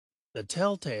The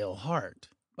Telltale Heart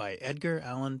by Edgar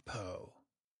Allan Poe.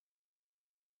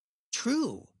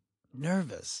 True,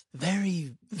 nervous,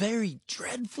 very, very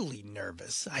dreadfully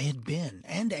nervous I had been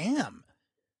and am.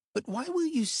 But why will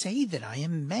you say that I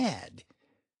am mad?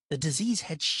 The disease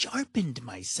had sharpened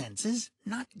my senses,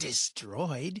 not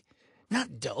destroyed,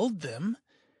 not dulled them.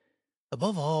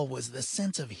 Above all was the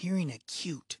sense of hearing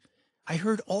acute. I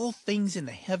heard all things in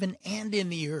the heaven and in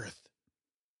the earth.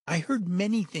 I heard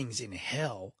many things in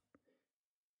hell.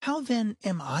 How then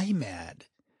am I mad?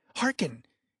 Hearken,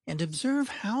 and observe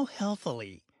how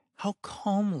healthily, how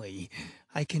calmly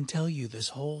I can tell you this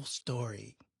whole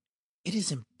story. It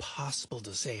is impossible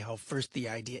to say how first the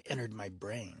idea entered my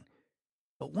brain,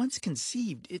 but once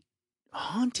conceived, it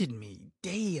haunted me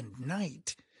day and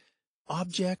night.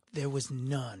 Object there was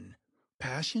none.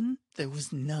 Passion there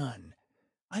was none.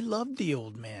 I loved the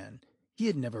old man. He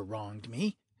had never wronged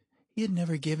me. He had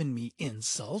never given me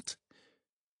insult.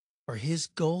 For his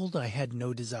gold I had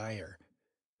no desire.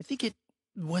 I think it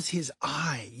was his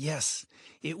eye. Yes,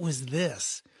 it was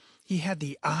this. He had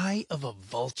the eye of a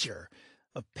vulture,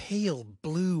 a pale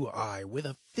blue eye with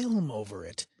a film over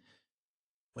it.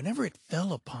 Whenever it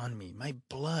fell upon me, my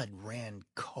blood ran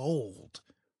cold.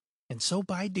 And so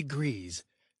by degrees,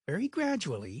 very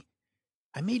gradually,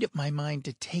 I made up my mind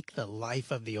to take the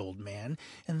life of the old man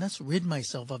and thus rid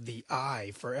myself of the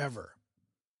eye forever.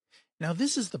 Now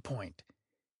this is the point.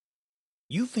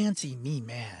 You fancy me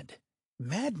mad.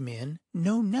 Madmen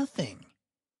know nothing.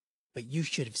 But you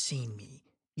should have seen me.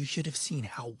 You should have seen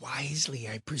how wisely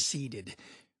I proceeded,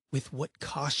 with what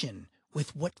caution,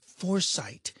 with what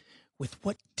foresight, with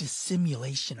what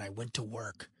dissimulation I went to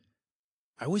work.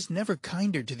 I was never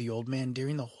kinder to the old man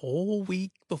during the whole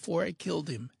week before I killed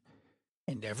him.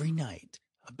 And every night,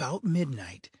 about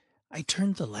midnight, I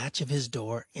turned the latch of his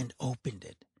door and opened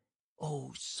it.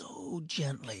 Oh, so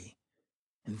gently.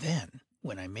 And then,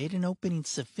 when I made an opening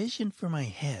sufficient for my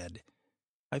head,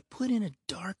 I put in a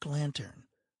dark lantern,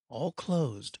 all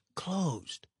closed,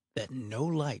 that no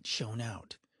light shone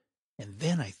out. And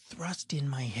then I thrust in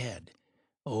my head.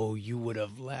 Oh, you would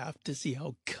have laughed to see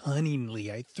how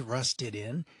cunningly I thrust it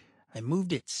in. I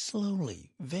moved it slowly,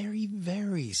 very,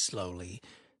 very slowly,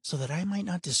 so that I might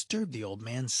not disturb the old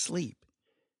man's sleep.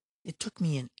 It took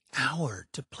me an hour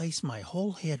to place my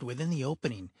whole head within the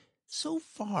opening, so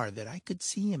far that I could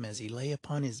see him as he lay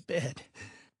upon his bed.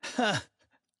 Ha!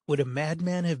 Would a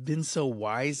madman have been so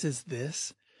wise as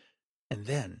this? And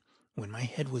then, when my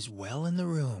head was well in the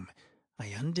room, I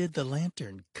undid the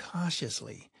lantern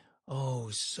cautiously. Oh,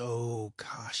 so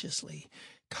cautiously,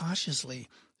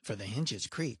 for the hinges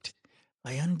creaked.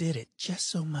 I undid it just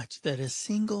so much that a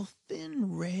single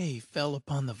thin ray fell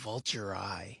upon the vulture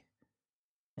eye.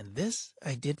 And this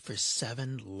I did for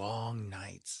 7 long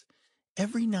nights.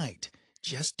 Every night,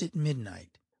 just at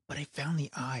midnight, but I found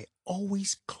the eye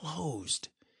always closed,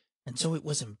 and so it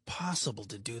was impossible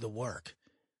to do the work.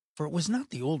 For it was not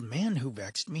the old man who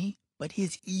vexed me, but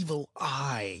his evil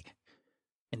eye.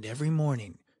 And every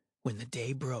morning, when the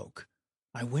day broke,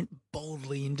 I went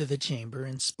boldly into the chamber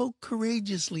and spoke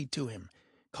courageously to him,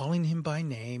 calling him by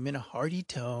name in a hearty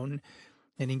tone,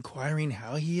 and inquiring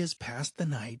how he has passed the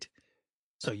night.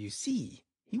 So you see,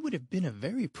 he would have been a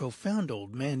very profound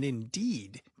old man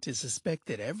indeed to suspect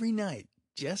that every night,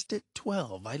 just at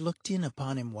 12, I looked in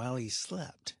upon him while he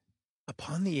slept.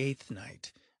 Upon the 8th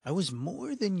night, I was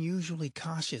more than usually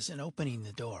cautious in opening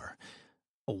the door.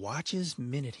 A watch's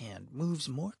minute hand moves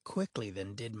more quickly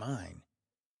than did mine.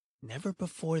 Never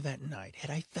before that night had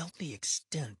I felt the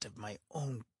extent of my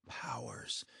own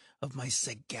powers, of my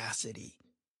sagacity.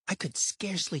 I could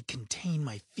scarcely contain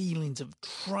my feelings of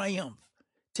triumph.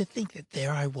 To think that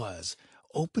there I was,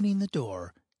 opening the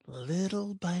door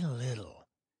little by little,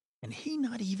 and he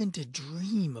not even to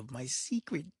dream of my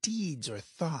secret deeds or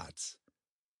thoughts.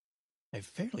 I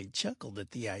fairly chuckled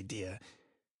at the idea,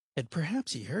 and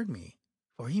perhaps he heard me,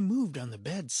 for he moved on the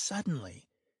bed suddenly,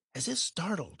 as if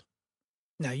startled.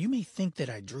 Now you may think that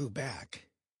I drew back,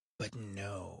 but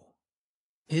no.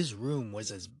 His room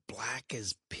was as black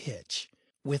as pitch,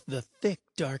 with the thick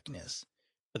darkness,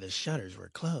 for the shutters were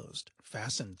closed,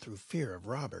 fastened through fear of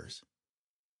robbers.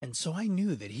 And so I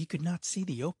knew that he could not see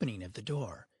the opening of the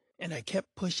door, and I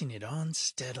kept pushing it on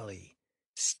steadily,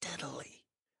 steadily.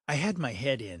 I had my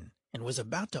head in, and was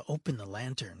about to open the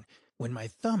lantern, when my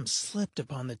thumb slipped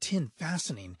upon the tin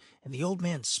fastening, and the old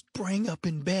man sprang up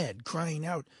in bed, crying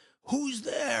out, "Who's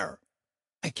there?"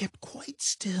 I kept quite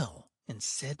still, and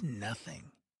said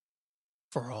nothing.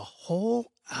 For a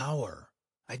whole hour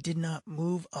I did not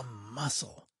move a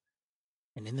muscle,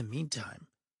 and in the meantime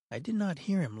I did not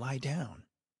hear him lie down.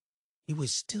 He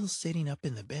was still sitting up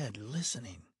in the bed,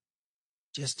 listening.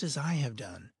 just as I have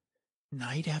done,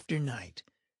 night after night,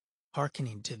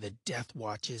 hearkening to the death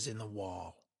watches in the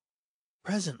wall.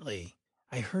 Presently,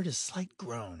 I heard a slight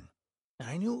groan, and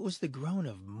I knew it was the groan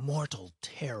of mortal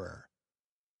terror.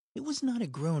 It was not a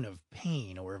groan of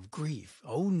pain or of grief.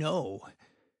 Oh, no!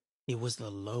 It was the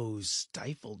low,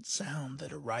 stifled sound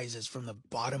that arises from the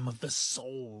bottom of the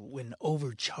soul when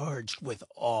overcharged with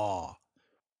awe.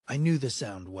 I knew the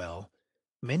sound well.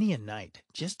 Many a night,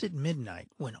 just at midnight,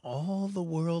 when all the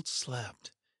world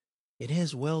slept, it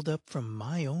has welled up from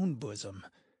my own bosom,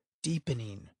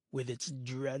 deepening with its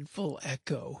dreadful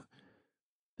echo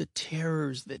the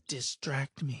terrors that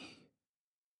distract me.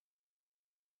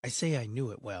 I say I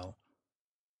knew it well.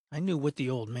 I knew what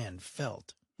the old man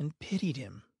felt, and pitied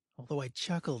him, although I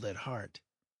chuckled at heart.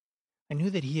 I knew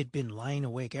that he had been lying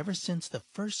awake ever since the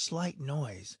first slight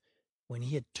noise, when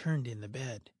he had turned in the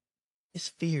bed. His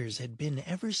fears had been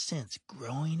ever since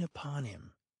growing upon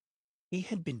him. He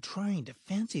had been trying to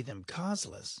fancy them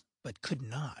causeless, but could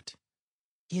not.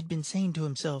 He had been saying to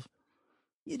himself,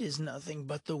 "It is nothing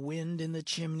but the wind in the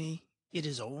chimney. It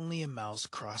is only a mouse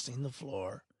crossing the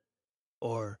floor."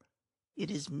 Or,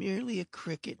 "It is merely a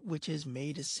cricket which has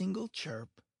made a single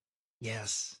chirp."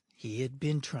 Yes, he had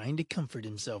been trying to comfort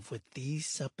himself with these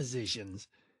suppositions,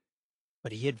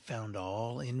 but he had found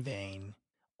all in vain.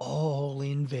 All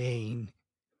in vain.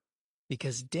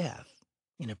 Because death,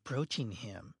 in approaching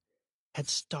him, had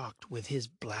stalked with his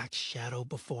black shadow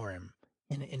before him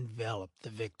and enveloped the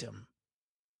victim.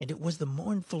 And it was the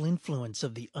mournful influence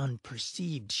of the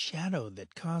unperceived shadow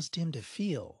that caused him to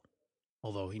feel,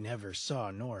 although he never saw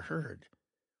nor heard,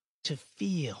 to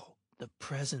feel the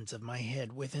presence of my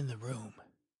head within the room.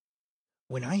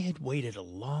 When I had waited a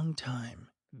long time,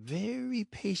 very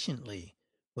patiently,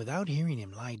 without hearing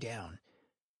him lie down,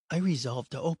 I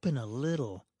resolved to open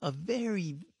a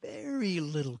very, very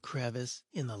little crevice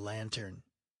in the lantern.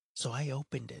 So I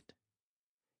opened it.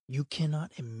 You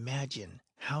cannot imagine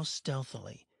how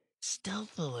stealthily,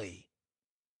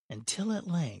 until at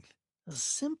length a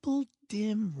simple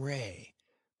dim ray,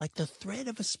 like the thread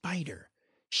of a spider,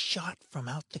 shot from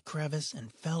out the crevice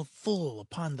and fell full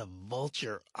upon the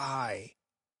vulture eye.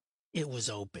 It was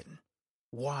open,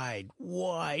 wide,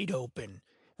 wide open,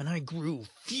 and I grew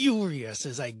furious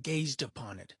as I gazed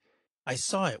upon it. I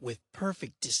saw it with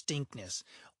perfect distinctness,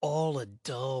 all a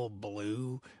dull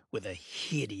blue, with a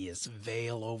hideous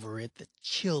veil over it that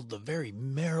chilled the very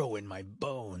marrow in my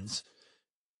bones.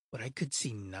 But I could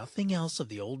see nothing else of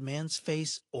the old man's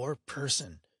face or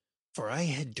person, for I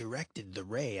had directed the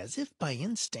ray, as if by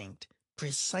instinct,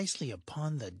 precisely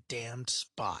upon the damned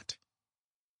spot.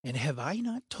 And have I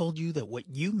not told you that what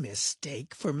you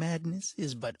mistake for madness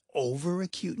is but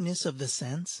over-acuteness of the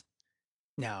sense?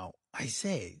 Now, I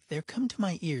say, there come to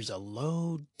my ears a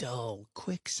low, dull,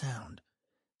 quick sound,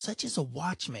 such as a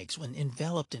watch makes when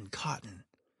enveloped in cotton.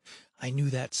 I knew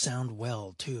that sound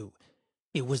well, too.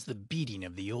 It was the beating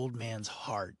of the old man's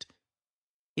heart.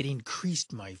 It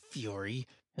increased my fury,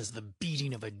 as the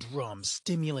beating of a drum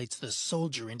stimulates the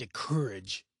soldier into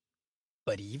courage.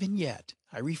 But even yet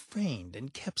I refrained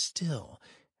and kept still.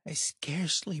 I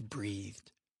scarcely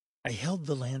breathed. I held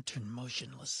the lantern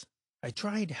motionless. I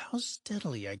tried how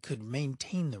steadily I could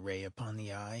maintain the ray upon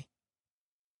the eye.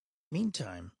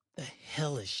 Meantime, the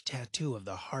hellish tattoo of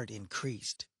the heart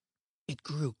increased. It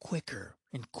grew quicker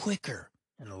and quicker,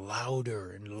 and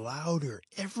louder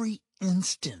every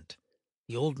instant.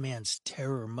 The old man's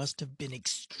terror must have been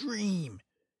extreme.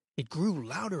 It grew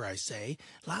louder, I say,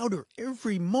 louder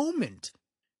every moment.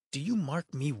 Do you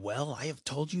mark me well? I have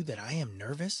told you that I am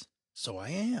nervous. So I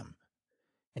am.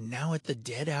 And now at the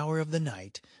dead hour of the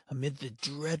night, amid the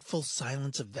dreadful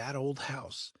silence of that old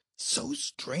house, so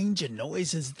strange a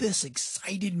noise as this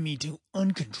excited me to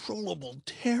uncontrollable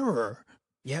terror.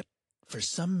 Yet, for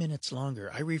some minutes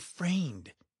longer I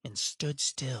refrained and stood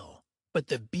still. But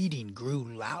the beating grew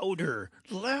louder.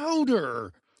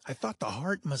 I thought the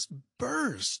heart must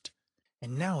burst.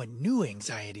 And now a new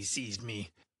anxiety seized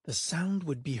me. The sound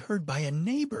would be heard by a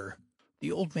neighbor.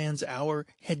 The old man's hour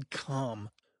had come.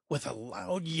 With a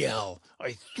loud yell,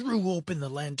 I threw open the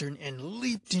lantern and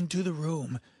leaped into the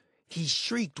room. He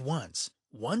shrieked once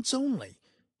only.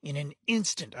 In an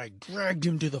instant I dragged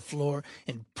him to the floor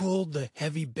and pulled the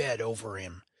heavy bed over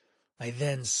him. I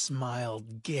then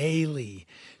smiled gaily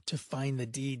to find the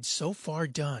deed so far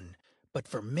done, but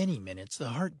for many minutes the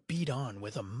heart beat on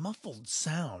with a muffled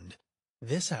sound.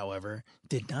 This, however,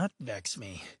 did not vex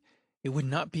me. It would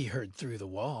not be heard through the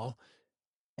wall.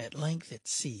 At length it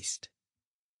ceased.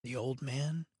 The old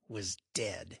man was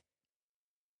dead.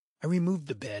 I removed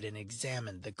the bed and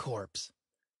examined the corpse.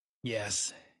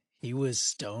 Yes, he was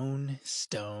stone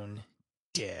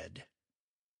dead.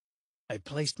 I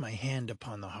placed my hand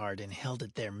upon the heart and held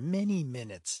it there many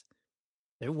minutes.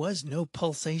 There was no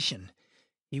pulsation.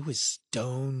 He was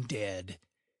stone dead.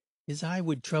 His eye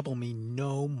would trouble me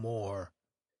no more.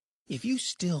 If you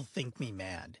still think me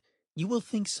mad, you will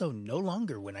think so no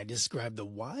longer when I describe the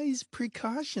wise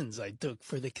precautions I took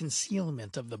for the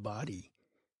concealment of the body.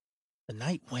 The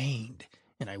night waned,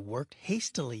 and I worked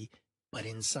hastily, but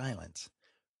in silence.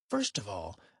 First of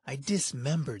all, I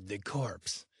dismembered the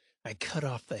corpse. I cut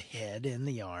off the head and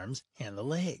the arms and the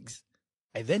legs.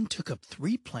 I then took up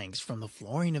 3 planks from the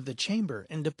flooring of the chamber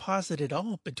and deposited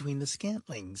all between the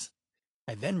scantlings.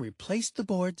 I then replaced the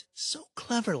boards so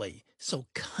cleverly, so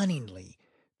cunningly,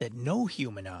 that no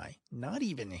human eye, not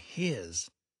even his,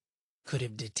 could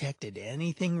have detected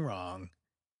anything wrong.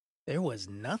 There was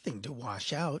nothing to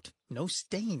wash out, no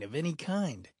stain of any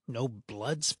kind, no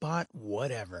blood spot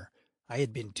whatever. I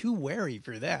had been too wary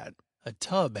for that. A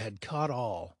tub had caught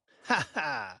all. Ha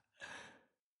ha!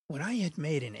 When I had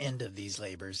made an end of these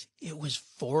labors, it was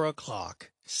 4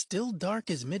 o'clock, still dark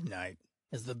as midnight.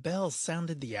 As the bell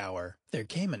sounded the hour, there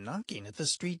came a knocking at the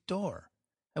street door.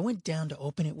 I went down to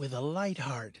open it with a light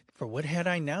heart, for what had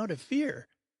I now to fear?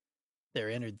 There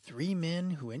entered 3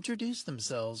 men who introduced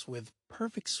themselves with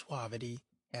perfect suavity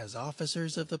as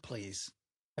officers of the police.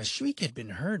 A shriek had been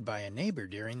heard by a neighbor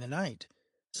during the night.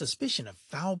 Suspicion of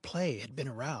foul play had been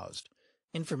aroused.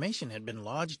 Information had been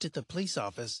lodged at the police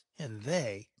office, and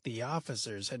they, the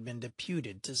officers, had been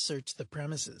deputed to search the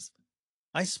premises.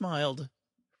 I smiled,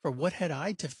 for what had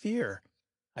I to fear?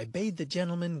 I bade the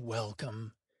gentleman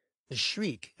welcome. The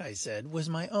shriek, I said, was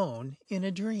my own in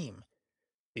a dream.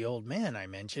 The old man, I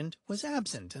mentioned, was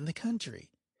absent in the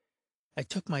country. I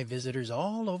took my visitors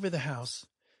all over the house.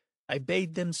 I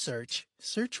bade them search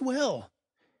well.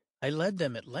 I led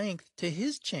them at length to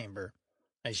his chamber.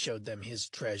 I showed them his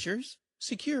treasures,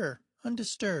 secure,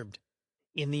 undisturbed.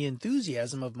 In the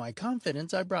enthusiasm of my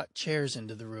confidence, I brought chairs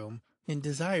into the room, and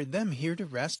desired them here to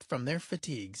rest from their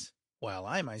fatigues, while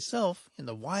I myself, in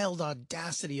the wild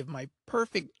audacity of my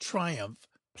perfect triumph,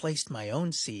 placed my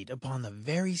own seat upon the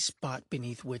very spot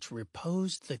beneath which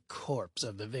reposed the corpse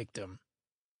of the victim.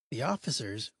 The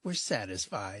officers were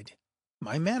satisfied.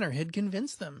 My manner had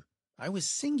convinced them. I was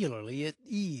singularly at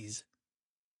ease.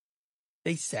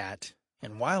 They sat,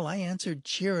 and while I answered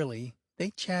cheerily, they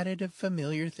chatted of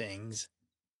familiar things.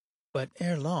 But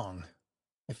ere long,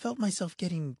 I felt myself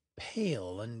getting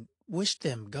pale and wished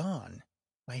them gone.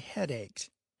 My head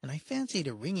ached, and I fancied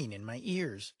a ringing in my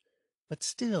ears. But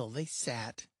still they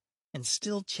sat, and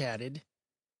still chatted.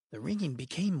 The ringing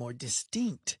became more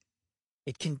distinct.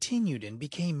 It continued and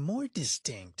became more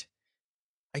distinct.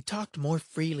 I talked more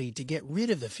freely to get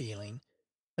rid of the feeling,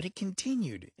 but it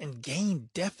continued and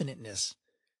gained definiteness,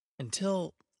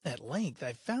 until at length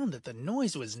I found that the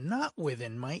noise was not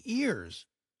within my ears.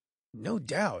 No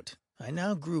doubt I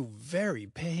now grew very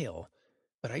pale,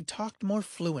 but I talked more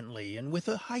fluently and with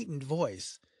a heightened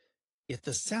voice. Yet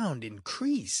the sound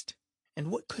increased, and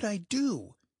what could I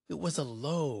do? It was a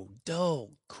low,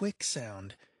 dull, quick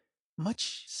sound,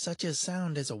 much such a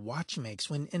sound as a watch makes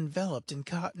when enveloped in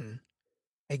cotton.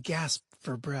 I gasped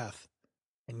for breath,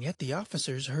 and yet the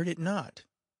officers heard it not.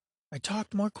 I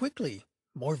talked more quickly,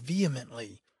 more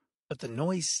vehemently, but the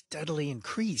noise steadily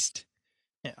increased.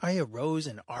 I arose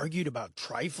and argued about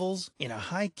trifles in a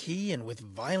high key and with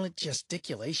violent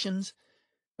gesticulations,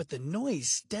 but the noise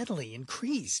steadily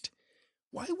increased.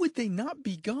 Why would they not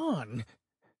be gone?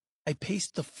 I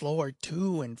paced the floor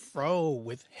to and fro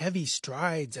with heavy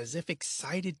strides as if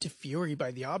excited to fury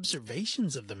by the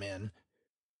observations of the men,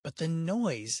 but the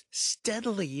noise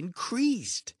steadily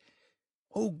increased.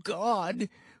 Oh God,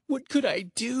 what could I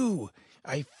do?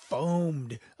 I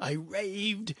foamed, I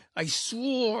raved, I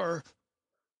swore.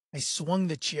 I swung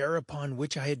the chair upon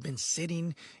which I had been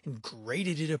sitting and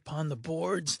grated it upon the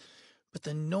boards, but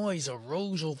the noise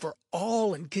arose over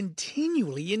all and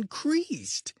continually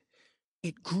increased.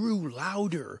 It grew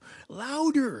louder,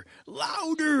 louder,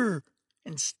 louder,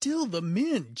 and still the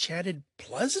men chatted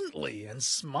pleasantly and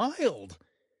smiled.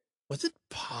 Was it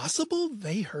possible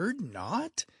they heard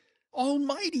not?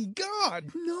 Almighty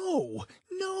God, no,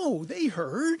 no, they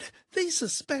heard, they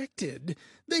suspected,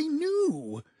 they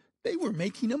knew. They were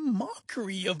making a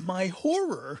mockery of my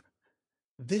horror.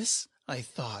 This I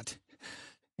thought,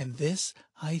 and this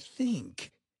I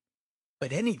think.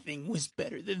 But anything was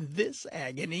better than this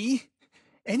agony.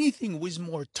 Anything was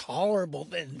more tolerable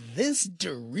than this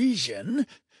derision.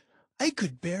 I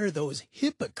could bear those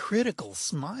hypocritical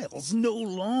smiles no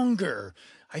longer.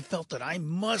 I felt that I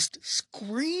must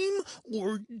scream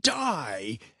or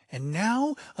die. And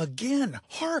now, again,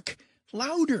 hark!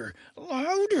 Louder,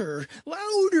 louder,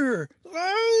 louder,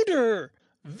 louder!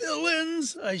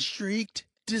 "Villains!" I shrieked.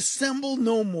 "Dissemble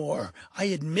no more. I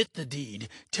admit the deed.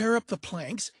 Tear up the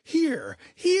planks. Here,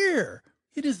 here!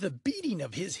 It is the beating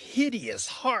of his hideous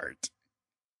heart."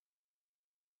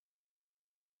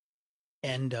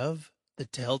 End of The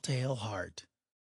Telltale Heart.